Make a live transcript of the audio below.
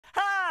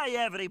Hi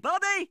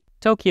everybody!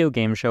 Tokyo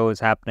Game Show is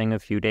happening a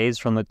few days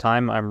from the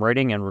time I'm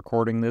writing and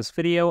recording this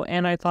video,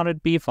 and I thought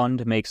it'd be fun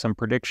to make some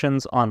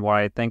predictions on what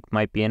I think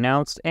might be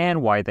announced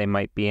and why they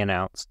might be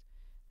announced.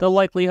 The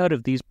likelihood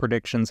of these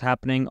predictions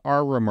happening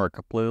are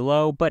remarkably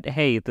low, but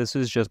hey, this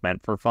is just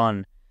meant for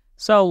fun.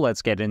 So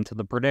let's get into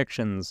the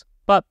predictions.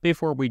 But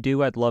before we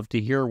do, I'd love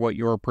to hear what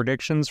your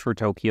predictions for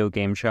Tokyo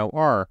Game Show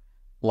are.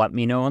 Let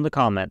me know in the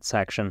comments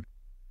section.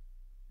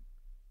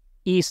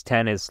 Ys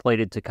 10 is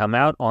slated to come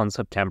out on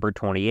September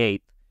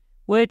 28th,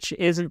 which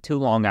isn't too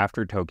long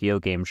after Tokyo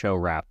Game Show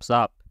wraps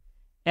up.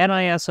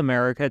 NIS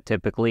America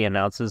typically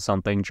announces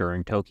something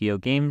during Tokyo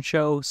Game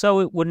Show,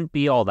 so it wouldn't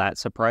be all that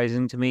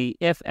surprising to me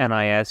if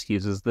NIS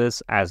uses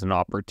this as an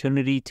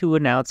opportunity to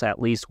announce at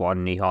least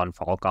one Nihon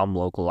Falcom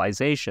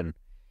localization.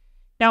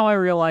 Now I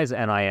realize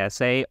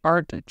NISA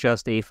aren't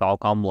just a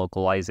Falcom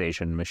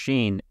localization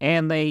machine,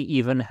 and they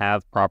even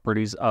have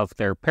properties of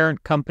their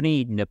parent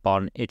company,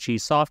 Nippon Ichi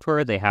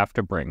Software, they have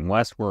to bring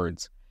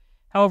westwards.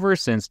 However,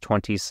 since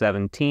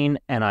 2017,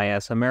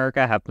 NIS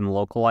America have been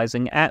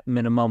localizing at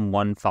minimum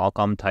one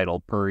Falcom title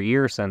per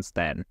year since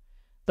then.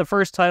 The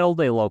first title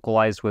they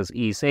localized was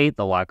Ys 8,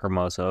 The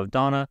Lacrimosa of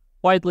Donna,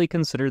 widely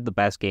considered the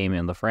best game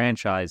in the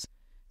franchise,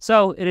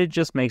 so it'd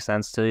just make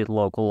sense to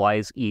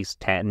localize Ys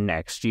 10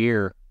 next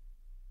year.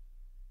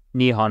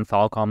 Nihon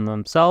Falcom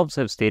themselves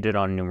have stated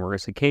on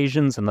numerous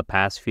occasions in the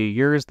past few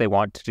years they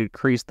want to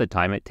decrease the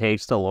time it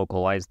takes to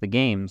localize the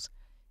games.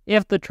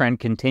 If the trend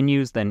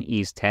continues, then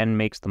Ys 10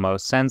 makes the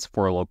most sense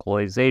for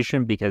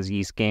localization because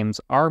Ys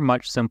games are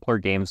much simpler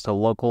games to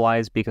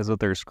localize because of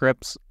their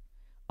scripts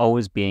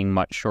always being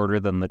much shorter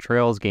than the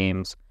Trails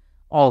games.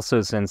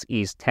 Also, since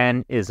Ys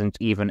 10 isn't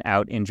even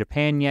out in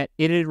Japan yet,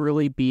 it'd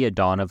really be a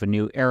dawn of a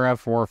new era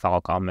for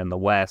Falcom in the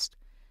West.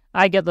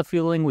 I get the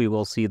feeling we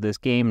will see this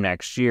game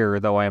next year,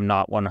 though I am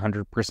not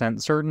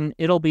 100% certain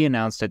it'll be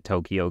announced at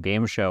Tokyo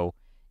Game Show.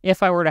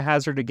 If I were to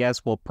hazard a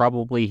guess, we'll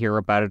probably hear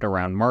about it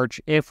around March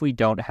if we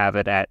don't have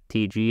it at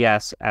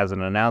TGS as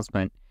an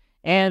announcement,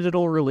 and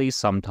it'll release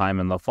sometime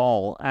in the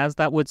fall, as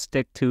that would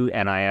stick to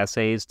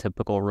NISA's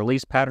typical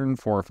release pattern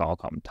for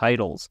Falcom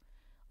titles.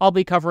 I'll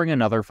be covering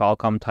another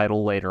Falcom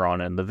title later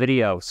on in the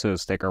video, so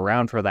stick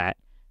around for that.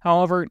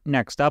 However,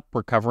 next up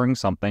we're covering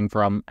something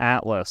from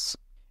Atlus.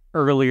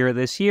 Earlier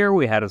this year,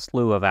 we had a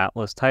slew of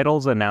Atlus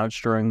titles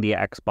announced during the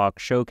Xbox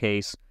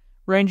Showcase,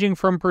 ranging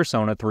from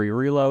Persona 3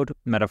 Reload,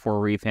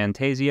 Metaphor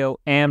ReFantazio,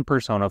 and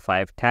Persona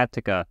 5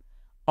 Tactica.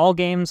 All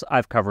games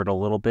I've covered a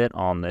little bit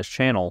on this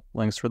channel.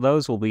 Links for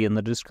those will be in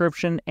the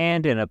description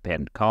and in a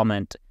pinned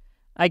comment.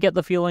 I get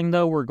the feeling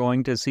though we're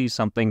going to see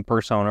something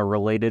Persona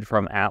related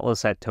from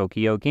Atlus at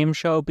Tokyo Game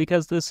Show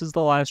because this is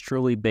the last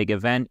truly big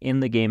event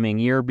in the gaming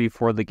year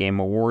before the Game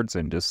Awards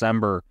in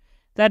December.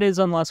 That is,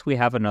 unless we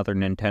have another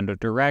Nintendo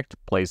Direct,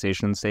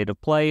 PlayStation State of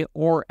Play,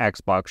 or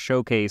Xbox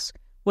Showcase,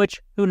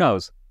 which, who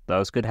knows,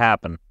 those could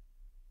happen.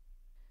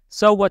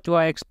 So what do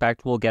I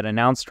expect will get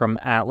announced from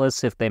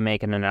Atlus if they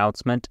make an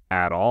announcement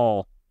at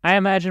all? I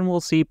imagine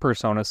we'll see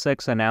Persona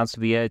 6 announced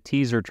via a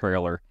teaser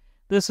trailer.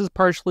 This is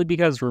partially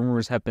because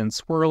rumors have been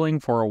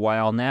swirling for a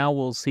while now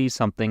we'll see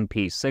something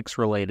P6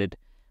 related.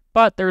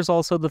 But there's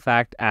also the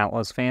fact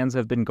Atlus fans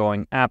have been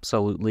going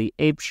absolutely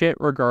apeshit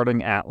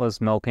regarding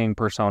Atlus milking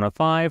Persona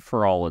 5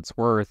 for all it's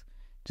worth.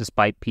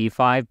 Despite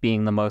P5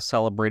 being the most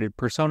celebrated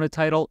Persona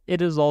title,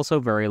 it is also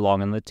very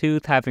long in the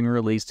tooth, having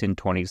released in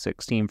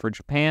 2016 for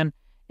Japan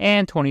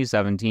and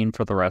 2017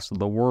 for the rest of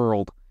the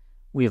world.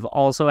 We've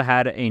also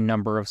had a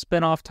number of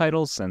spin-off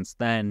titles since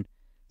then.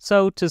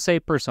 So, to say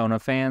Persona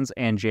fans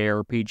and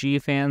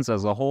JRPG fans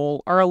as a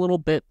whole are a little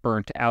bit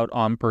burnt out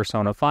on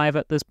Persona 5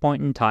 at this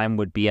point in time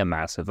would be a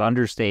massive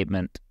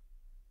understatement.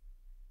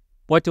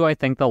 What do I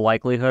think the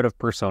likelihood of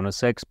Persona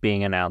 6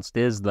 being announced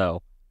is,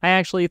 though? I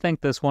actually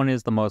think this one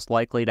is the most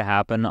likely to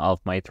happen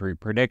of my three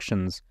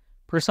predictions.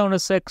 Persona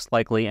 6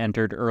 likely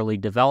entered early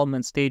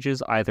development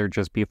stages either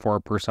just before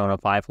Persona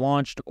 5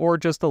 launched or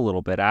just a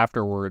little bit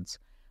afterwards.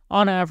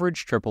 On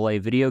average,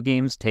 AAA video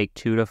games take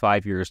 2 to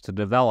 5 years to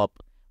develop.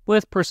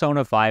 With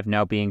Persona 5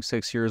 now being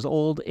 6 years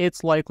old,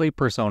 it's likely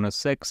Persona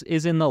 6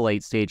 is in the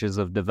late stages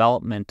of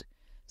development.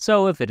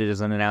 So if it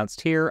isn't announced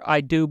here, I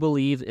do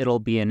believe it'll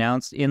be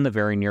announced in the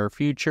very near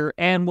future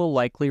and will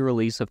likely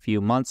release a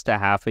few months to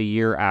half a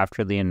year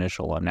after the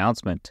initial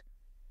announcement.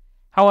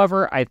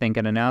 However, I think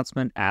an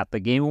announcement at the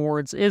Game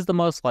Awards is the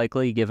most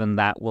likely given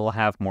that we'll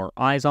have more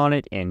eyes on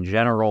it in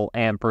general,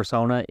 and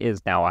Persona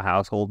is now a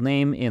household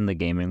name in the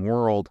gaming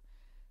world.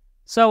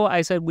 So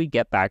I said we'd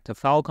get back to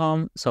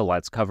Falcom, so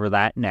let's cover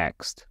that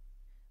next.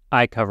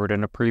 I covered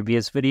in a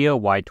previous video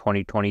why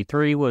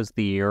 2023 was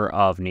the year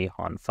of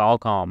Nihon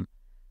Falcom.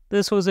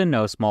 This was in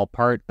no small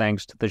part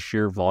thanks to the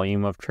sheer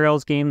volume of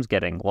Trails games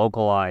getting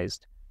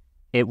localized.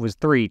 It was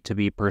 3 to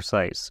be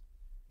precise.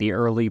 The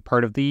early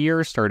part of the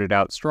year started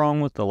out strong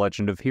with The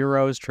Legend of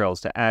Heroes Trails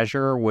to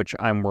Azure, which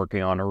I'm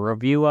working on a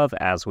review of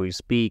as we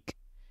speak.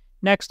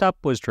 Next up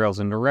was Trails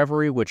into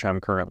Reverie, which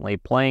I'm currently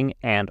playing,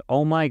 and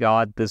oh my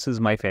god, this is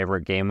my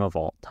favorite game of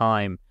all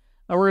time.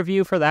 A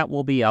review for that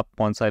will be up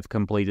once I've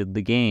completed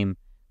the game.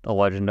 The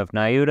Legend of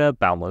Nayuta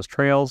Boundless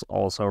Trails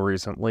also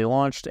recently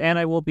launched, and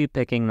I will be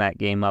picking that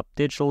game up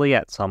digitally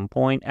at some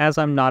point as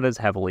I'm not as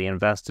heavily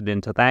invested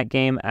into that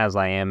game as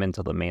I am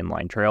into the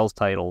mainline Trails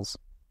titles.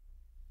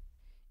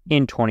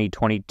 In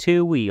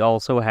 2022, we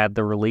also had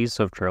the release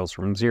of Trails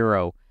from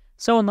Zero.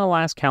 So in the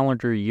last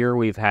calendar year,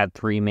 we've had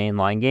 3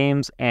 mainline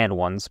games and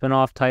 1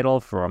 spin-off title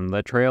from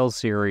the Trails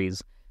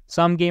series.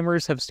 Some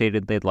gamers have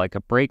stated they'd like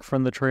a break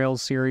from the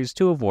Trails series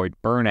to avoid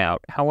burnout.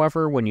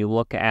 However, when you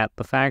look at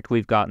the fact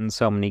we've gotten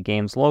so many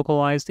games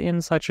localized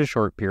in such a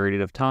short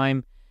period of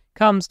time,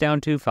 comes down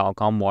to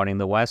Falcom wanting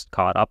the West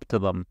caught up to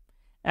them.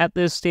 At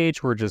this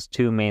stage, we're just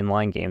 2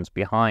 mainline games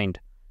behind,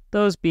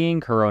 those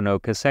being Kuro no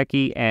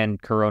Kiseki and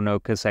Kuro no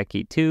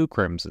Kiseki 2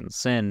 Crimson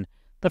Sin.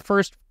 The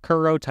first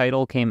Kuro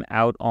title came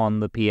out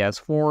on the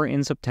PS4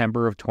 in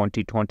September of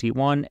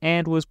 2021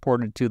 and was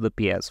ported to the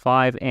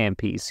PS5 and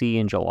PC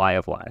in July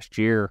of last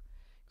year.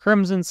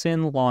 Crimson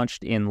Sin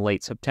launched in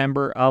late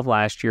September of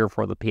last year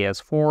for the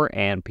PS4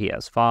 and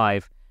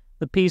PS5.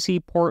 The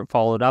PC port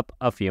followed up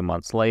a few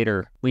months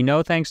later. We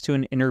know thanks to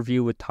an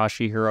interview with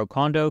Toshihiro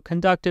Kondo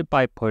conducted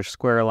by Push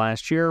Square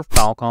last year,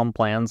 Falcom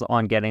plans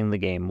on getting the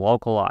game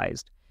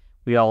localized.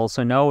 We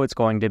also know it's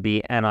going to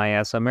be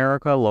NIS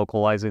America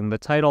localizing the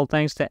title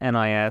thanks to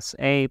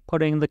NISA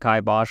putting the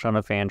kibosh on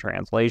a fan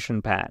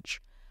translation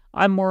patch.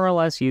 I'm more or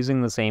less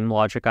using the same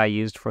logic I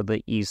used for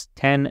the East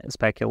 10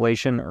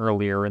 speculation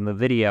earlier in the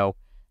video.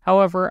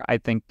 However, I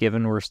think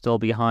given we're still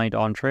behind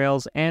on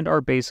Trails and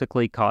are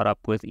basically caught up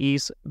with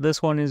East,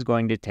 this one is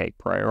going to take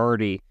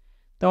priority.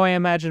 Though I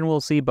imagine we'll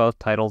see both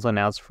titles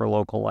announced for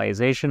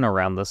localization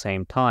around the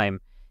same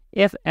time.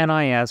 If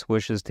NIS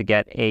wishes to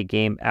get a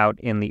game out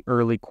in the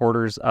early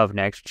quarters of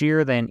next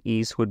year, then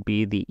East would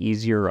be the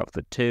easier of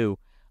the two.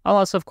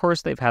 Unless, of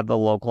course, they've had the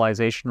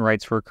localization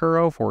rights for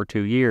Kuro for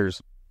 2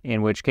 years.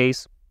 In which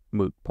case,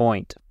 moot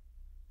point.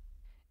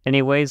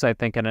 Anyways, I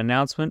think an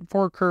announcement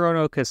for Kuro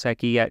no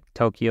Kiseki at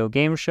Tokyo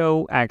Game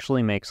Show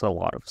actually makes a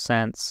lot of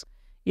sense.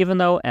 Even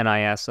though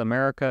NIS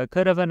America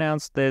could have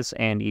announced this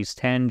and East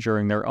 10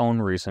 during their own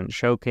recent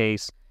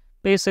showcase.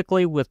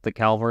 Basically, with the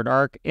Calvert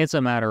arc, it's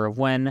a matter of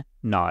when,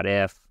 not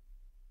if.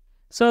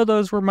 So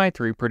those were my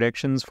 3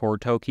 predictions for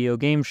Tokyo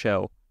Game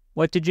Show.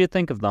 What did you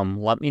think of them?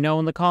 Let me know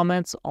in the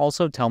comments.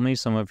 Also tell me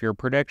some of your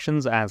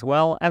predictions as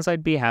well, as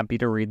I'd be happy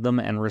to read them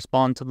and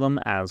respond to them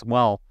as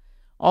well.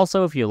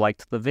 Also, if you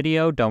liked the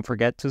video, don't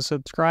forget to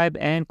subscribe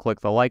and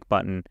click the like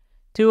button.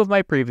 2 of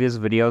my previous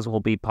videos will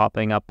be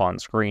popping up on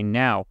screen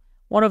now.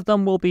 One of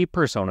them will be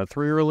Persona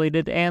 3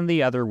 related and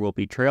the other will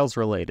be Trails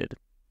related.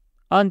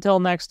 Until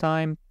next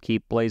time,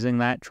 keep blazing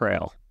that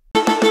trail.